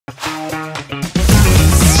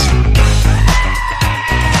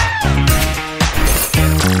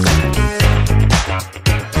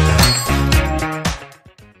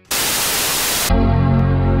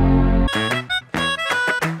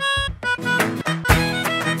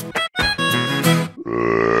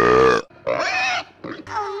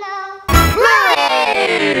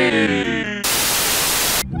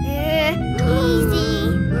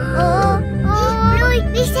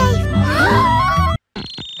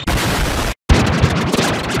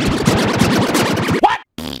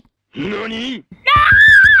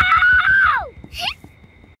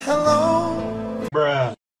Hello?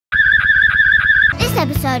 Bruh. This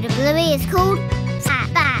episode of Bluey is called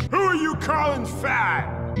Fat. Who are you calling fat?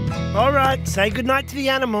 All right, say goodnight to the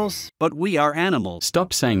animals. But we are animals.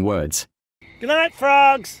 Stop saying words. Good night,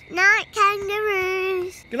 frogs. Night,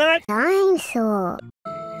 kangaroos. Good night. Dinosaur.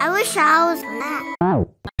 I wish I was that.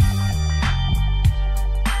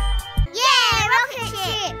 Yeah, rocket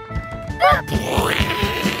ship.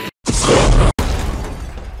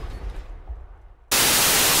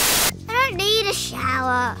 I don't need a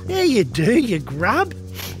shower. Yeah, you do, you grub.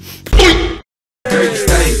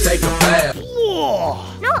 Take a bath.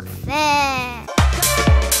 Whoa. Not fair.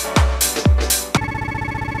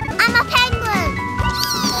 I'm a penguin.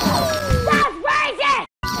 That's crazy.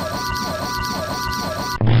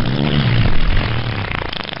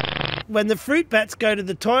 When the fruit bats go to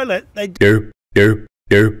the toilet, they Do.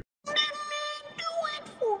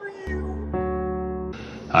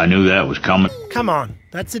 I knew that was coming. Come on,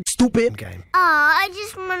 that's a stupid game. I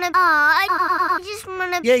just wanna.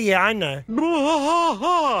 Yeah, I know.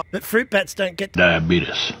 But fruit bats don't get...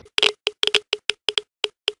 Diabeetus.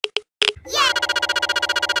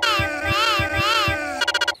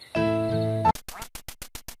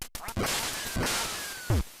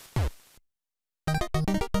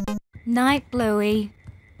 Night, Bluey.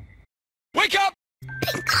 Wake up!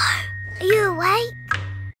 Are you awake?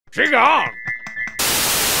 Sing on!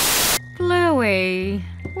 Bluey,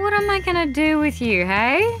 what am I gonna do with you,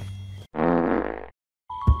 hey?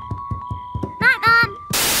 Night, Mum.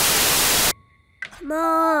 Come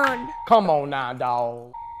on. Come on now,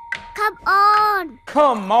 dog. Come on.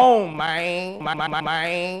 Come on, man.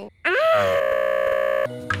 Man.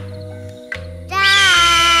 Dad.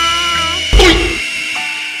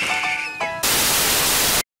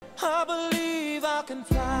 I believe I can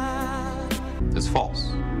fly. It's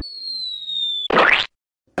false.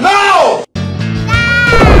 No!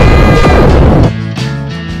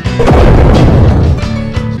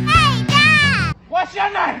 Hey, Dad. What's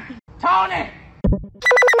your name? Tony.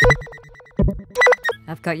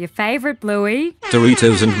 I've got your favourite, Bluey.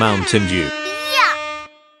 Doritos and Mountain Dew. Yeah.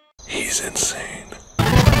 He's insane.